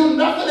got to do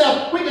nothing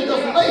else. We can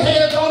just lay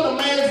hands on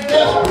the man's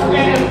desk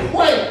and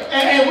pray.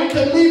 And we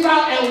can leave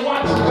out and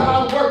watch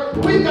God work.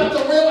 We've got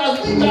to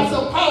realize we got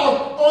some power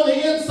on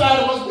the inside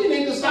of us. We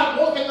need to stop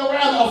walking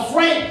around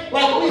afraid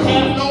like we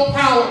have no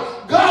power.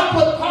 God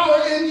put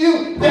power in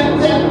you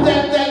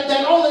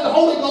that only the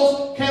Holy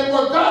Ghost can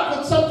work. God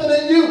put something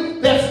in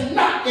you that's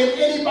not in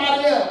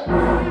anybody else.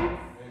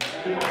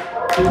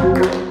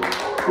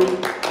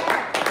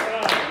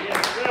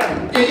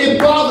 It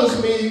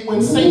bothers me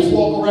when saints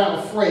walk around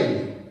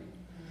afraid.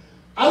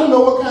 I don't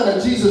know what kind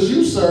of Jesus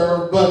you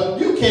serve, but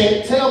you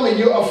can't tell me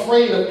you're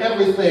afraid of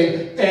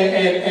everything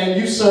and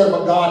you serve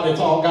a God that's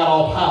got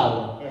all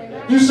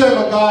power. You serve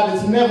a God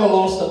that's never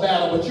lost a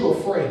battle, but you're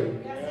afraid.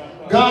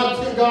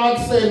 God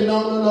said,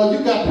 no,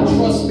 you got to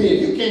trust me.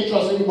 If you can't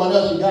trust anyone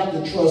else, you got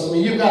to trust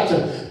me. You got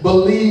to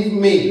believe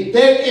me.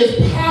 There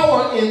is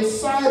power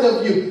inside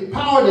of you,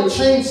 power to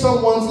change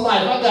someone's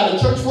life. I got a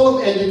church full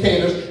of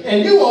educators,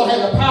 and you all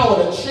have the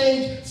power to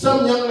change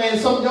some young man,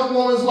 some young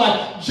woman's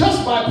life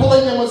just by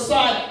pulling them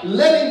aside,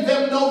 letting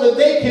them know that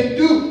they can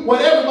do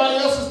what everybody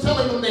else is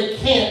telling them they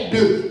can't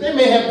do. They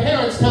may have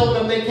parents telling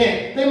them they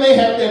can't. They may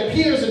have their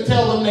peers that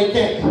tell them they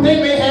can't. They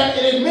may have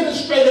an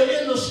administrator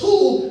in the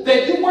school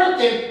that you work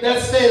in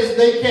that says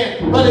they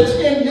can't. But it's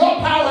in your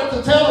power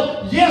to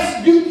tell them,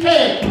 yes, you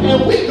can.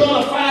 And we're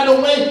going to find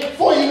a way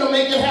for you to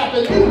make it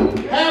happen.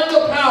 You have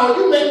the power.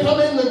 You may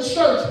come in the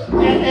church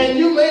and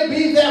you may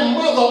be that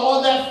mother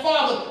or that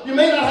father. You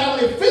may not have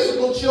any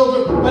physical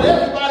children, but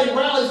everybody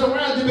rallies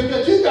around you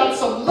because you got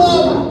some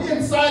love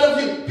inside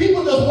of you.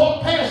 People just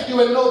walk past you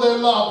and know they're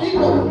loved.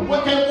 People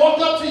can walk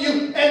up to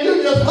you and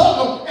you just hug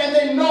them and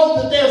they know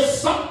that there's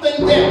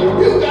something there.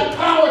 You've got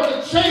power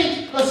to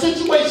change a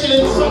situation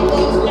in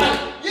someone's life.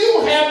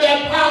 You have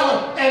that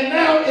power, and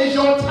now is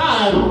your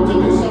time to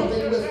do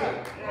something with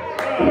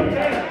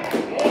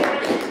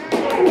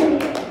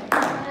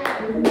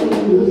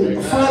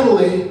it.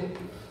 Finally,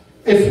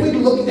 if we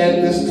look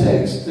at this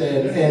text,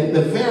 and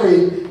the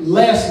very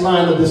last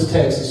line of this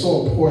text is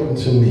so important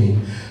to me.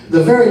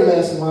 The very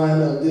last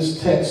line of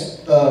this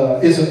text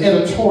is an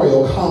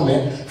editorial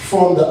comment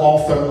from the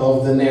author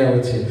of the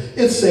narrative.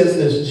 It says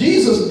this: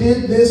 Jesus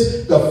did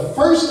this, the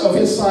first of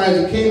his signs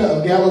in Cana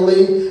of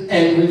Galilee,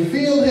 and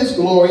revealed his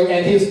glory,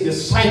 and his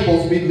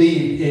disciples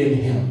believed in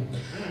him.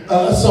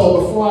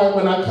 So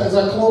as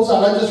I close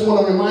out, I just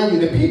want to remind you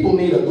that people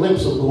need a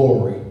glimpse of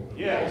glory.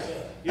 Yes.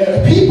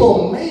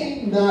 People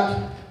may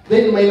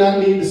not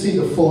need to see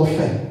the full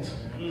effect.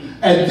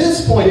 At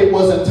this point, it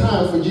wasn't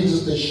time for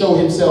Jesus to show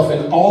himself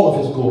in all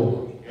of his glory.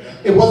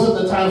 It wasn't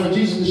the time for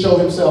Jesus to show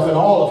himself in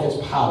all of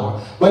his power.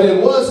 But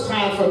it was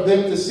time for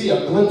them to see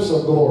a glimpse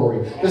of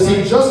glory. To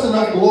see just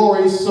enough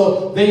glory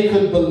so they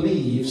could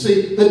believe.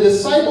 See, the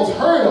disciples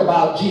heard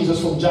about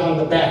Jesus from John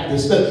the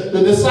Baptist.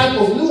 The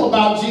disciples knew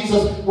about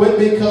Jesus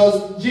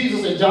because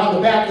Jesus and John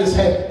the Baptist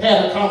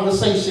had a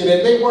conversation.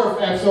 And they were,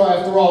 after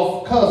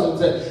all, cousins.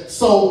 And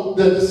so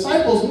the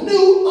disciples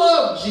knew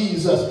of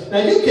Jesus.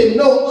 Now, you can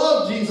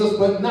know of Jesus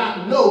but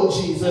not know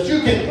Jesus.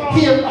 You can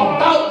hear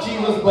about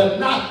Jesus but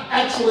not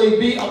actually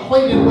be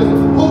acquainted with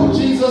who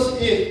Jesus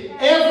is.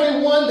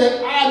 Everyone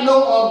that I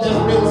know of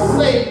that's been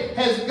saved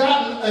has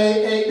gotten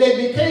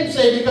they became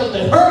saved because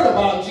they heard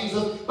about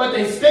Jesus, but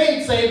they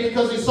stayed saved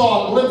because they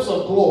saw a glimpse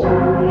of glory.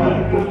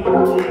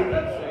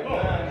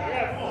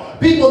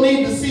 People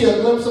need to see a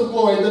glimpse of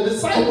glory. The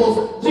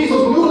disciples, Jesus'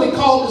 newly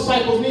called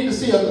disciples, need to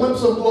see a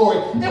glimpse of glory.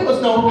 It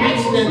was no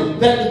accident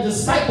that the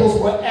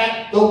disciples were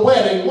at the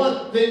wedding.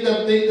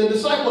 The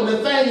disciple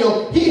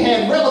Nathaniel, he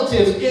had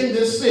relatives in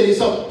this city,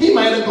 so he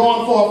might have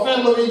gone for a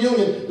family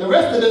reunion. The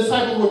rest of the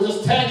disciples were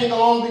just tagging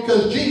along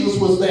because Jesus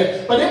was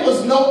there. But it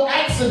was no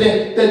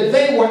accident that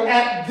they were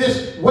at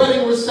this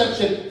wedding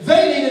reception.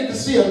 They needed to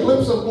see a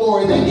glimpse of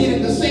glory. They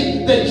needed to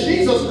see that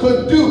Jesus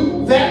could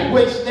do that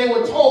which they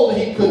were told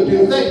he could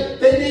do.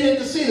 They needed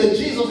to see that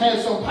Jesus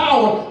had some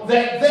power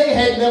that they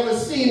had never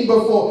seen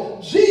before.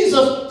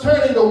 Jesus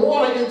turning the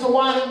water into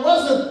wine, it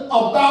wasn't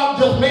about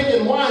just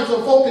making wine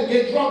so folk could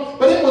get drunk,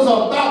 but it was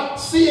about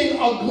seeing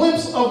a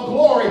glimpse of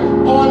glory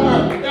on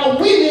earth. Now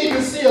we need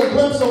to see a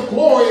glimpse of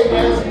glory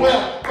as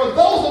well. For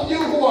those of you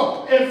who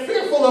are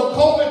fearful of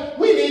COVID,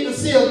 we need to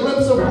see a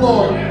glimpse of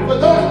glory. For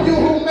those of you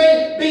who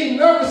may be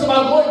nervous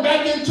about going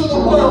back into the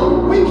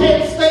world, we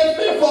can't stay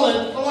fearful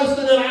and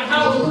cloistered in our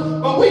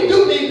houses, but we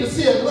do need to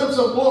see a glimpse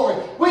of glory.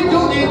 We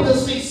do need to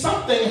see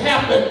something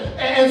happen.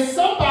 And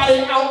somebody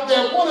out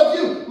there, one of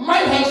you,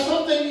 might have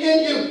something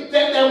in you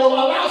that will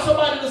allow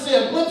somebody to see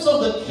a glimpse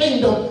of the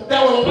kingdom,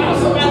 that will allow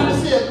somebody to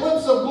see a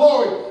glimpse of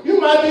glory. You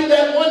might be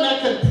that one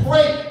that can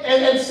pray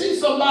and see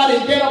somebody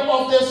get up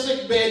off their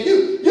sick bed.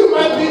 You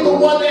might be the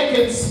one that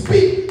can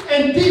speak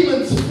and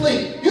demons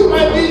flee. You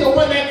might be the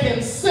one that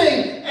can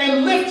sing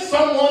and lift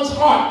someone's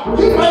heart.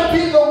 You might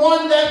be the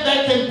one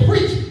that can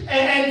preach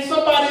and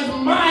somebody's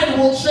mind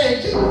will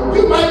change.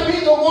 You might be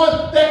the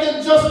one that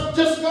can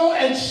just go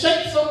and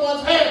shake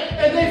someone's hand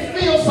and they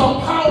feel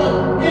some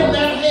power in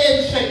their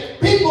handshake.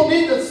 People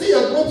need to see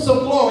a glimpse of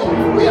glory.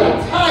 We are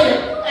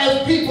tired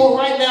as people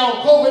right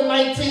now,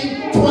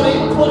 COVID-19,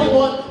 20,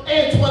 21,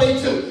 and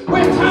 22.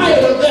 We're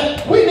tired of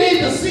that. We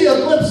need to see a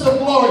glimpse of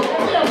glory.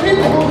 There are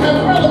people who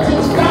have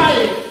relatives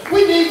dying.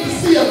 We need to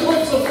see a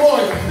glimpse of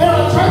glory. There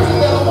are churches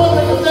that are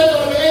wondering if they're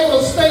going to be able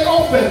to stay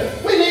open.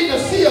 We need to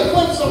see a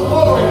glimpse of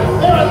glory.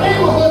 There are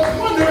neighborhoods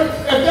wondering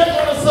if they're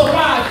going to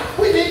survive.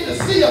 We need to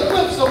see a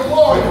glimpse of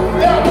glory.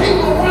 There are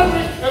people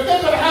wondering if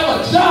they're going to have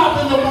a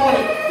job in the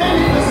morning. They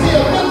need to see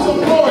a glimpse of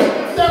glory.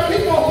 There are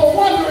people who are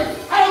wondering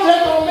how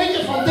they're going to make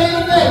it from day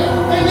to day.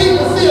 They need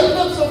to see a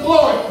glimpse of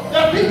glory.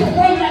 There are people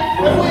wondering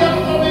if we ever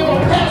going to be able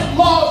to pass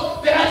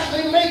laws that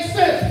actually make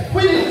sense.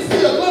 We need to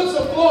see a glimpse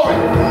of glory.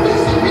 We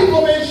see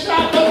people being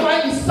shot left,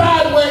 right, and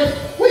sideways.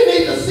 We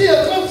need to see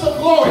a glimpse of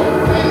glory.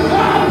 And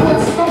God put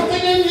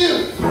something in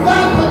you.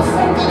 God put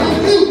something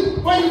in you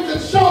where you can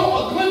show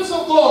a glimpse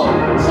of glory.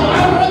 So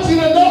I want you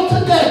to know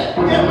today,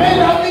 it may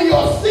not be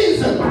your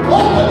season,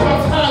 but your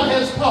time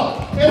has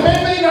come. It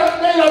may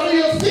not be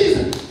your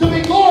season to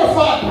be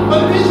glorified,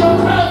 but it is your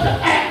time to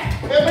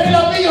act. It may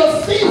not be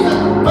your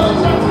season, but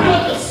it's your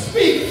time to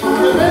speak.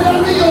 It may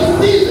not be your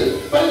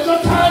season, but it's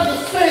your time to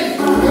sing.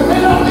 It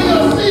may not be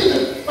your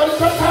season, but it's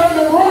your time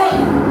to run.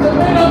 It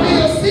may not be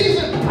your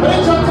season, but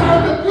it's your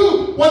time to do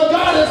what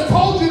God has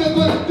told you to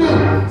do.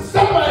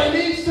 Somebody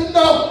needs to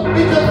know,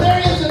 because there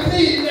is a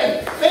need,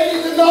 and they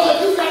need to know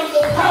that you got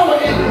the power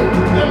in you.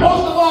 And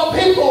most of all,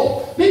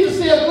 people need to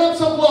see a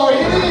glimpse of glory.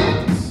 It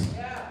is.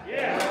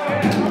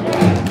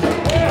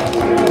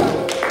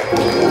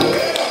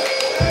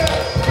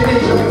 It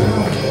is your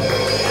time.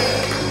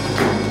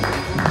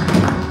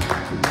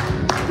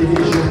 It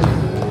is your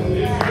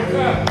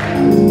time.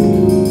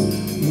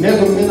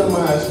 Never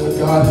minimize what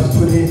God has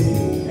put in you.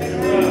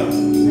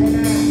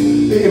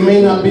 It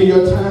may not be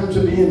your time to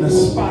be in the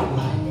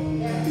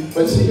spotlight.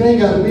 But see, you ain't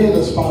got to be in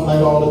the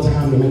spotlight all the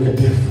time to make a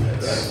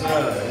difference.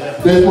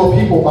 There's more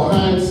people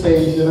behind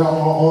stage than are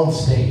on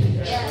stage.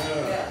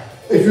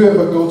 If you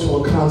ever go to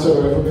a concert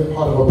or ever been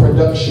part of a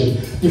production,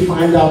 you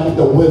find out that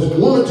there's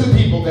one or two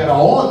people that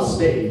are on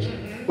stage,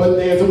 but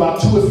there's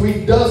about 2 or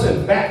 3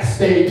 dozen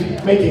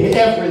backstage making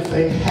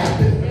everything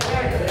happen.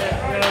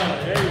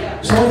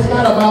 So it's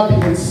not about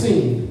being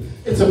seen.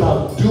 It's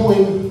about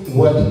doing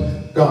what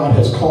God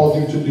has called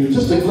you to do.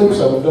 Just a glimpse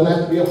of it. Don't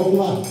have to be a whole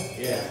lot.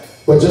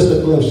 But just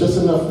a glimpse, just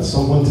enough for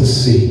someone to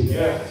see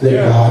that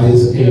God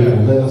is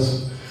able.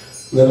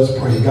 Let us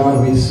pray.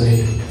 God, we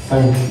say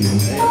thank you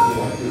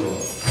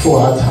for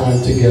our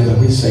time together.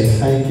 We say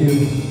thank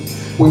you.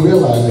 We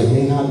realize it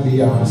may not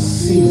be our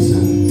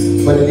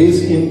season, but it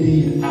is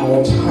indeed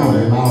our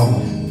time.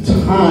 Our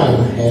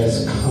time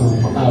has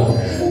come.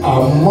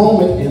 Our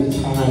moment in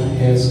time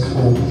has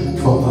come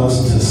for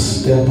us to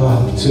step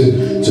up,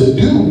 to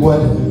do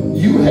what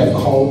you have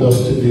called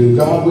us to do.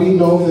 God, we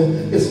know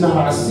that it's not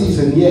our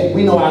season yet.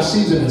 We know our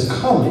season is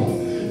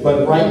coming.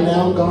 But right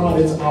now, God,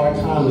 it's our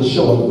time to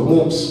show a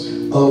glimpse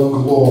of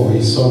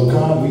glory. So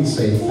God, we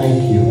say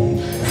thank you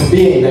for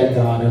being that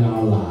God in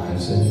our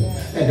lives.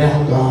 And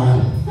now,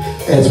 God,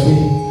 as we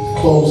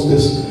close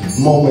this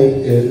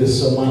moment,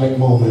 this sermonic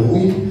moment,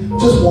 we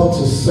just want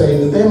to say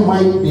that there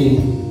might be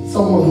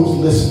someone who's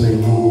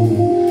listening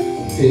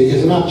who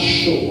is not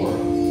sure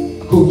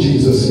who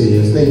Jesus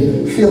is.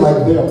 They feel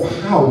like they're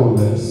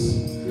powerless.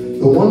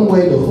 The one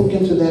way to hook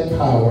into that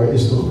power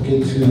is to hook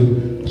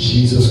into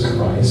Jesus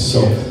Christ.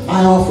 So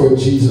I offer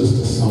Jesus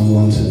to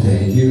someone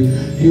today.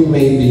 You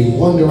may be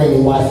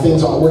wondering why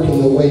things aren't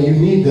working the way you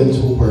need them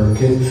to work.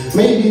 It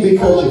may be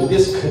because you're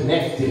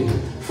disconnected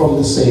from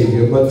the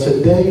Savior. But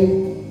today,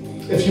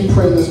 if you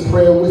pray this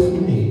prayer with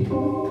me,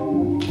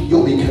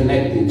 you'll be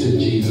connected to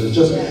Jesus.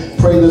 Just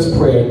pray this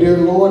prayer. Dear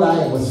Lord,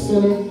 I am a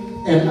sinner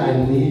and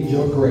I need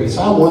your grace.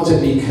 I want to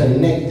be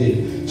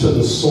connected to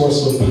the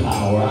source of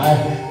power.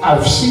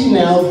 I've seen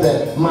now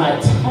that my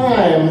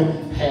time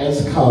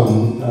has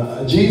come.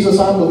 Jesus,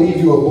 I believe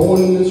you were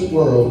born in this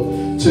world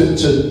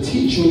to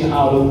teach me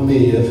how to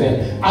live.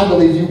 And I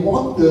believe you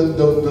walked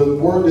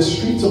the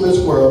streets of this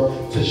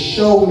world to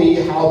show me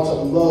how to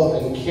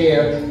love and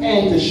care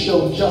and to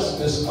show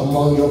justice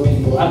among your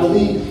people. I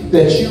believe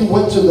that you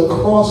went to the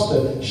cross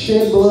to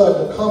shed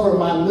blood to cover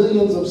my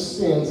millions of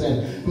sins.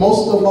 And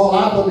most of all,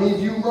 I believe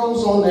you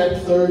rose on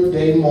that third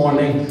day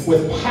morning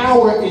with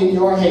power in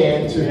your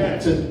hand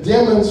to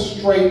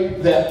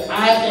demonstrate that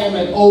I am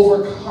an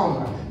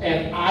overcomer.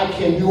 And I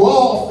can do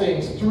all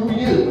things through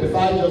you if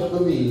I just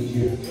believe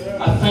you.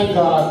 I thank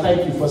God,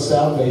 thank you for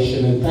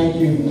salvation, and thank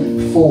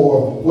you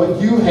for what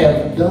you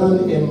have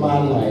done in my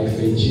life.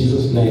 In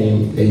Jesus'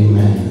 name,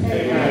 amen.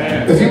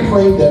 Amen. If you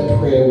prayed that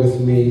prayer with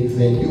me,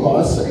 then you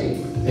are saved.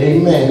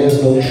 Amen.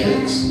 There's no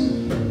tricks.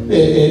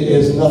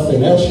 There's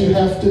nothing else you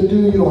have to do.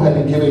 You don't have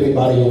to give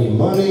anybody any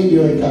money.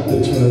 You ain't got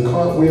to turn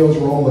cartwheels,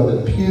 roll on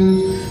the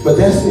pews. But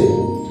that's it.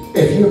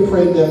 If you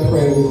prayed that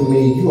prayer with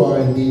me, you are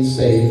indeed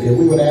saved. And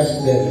we would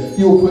ask that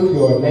you will put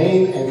your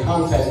name and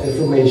contact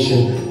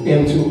information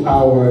into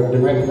our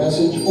direct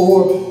message,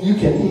 or you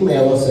can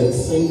email us at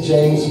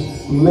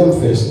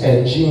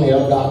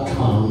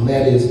stjamesmemphis@gmail.com.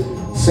 That is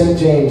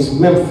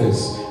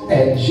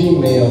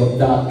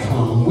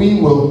stjamesmemphis@gmail.com. We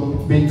will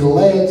be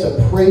glad to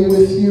pray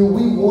with you.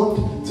 We want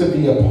to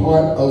be a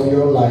part of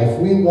your life.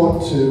 We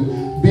want to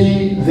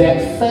be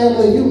that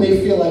family. You may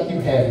feel like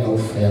you have no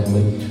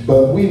family,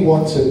 but we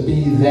want to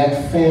be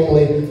that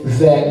family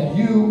that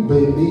you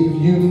believe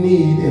you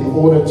need in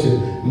order to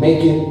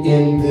make it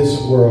in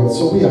this world.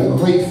 So we are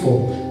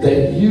grateful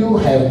that you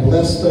have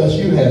blessed us,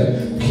 you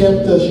have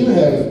kept us,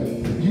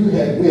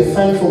 we're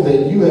thankful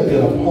that you have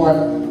been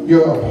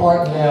you're a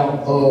part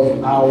now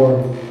of our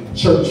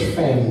church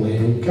family.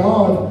 And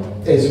God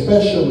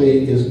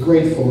especially is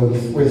grateful,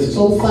 and we're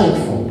so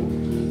thankful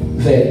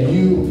that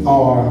you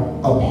are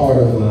a part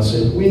of us,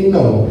 and we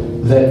know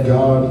that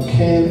God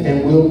can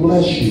and will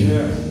bless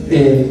you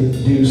in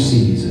due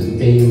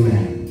season.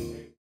 Amen.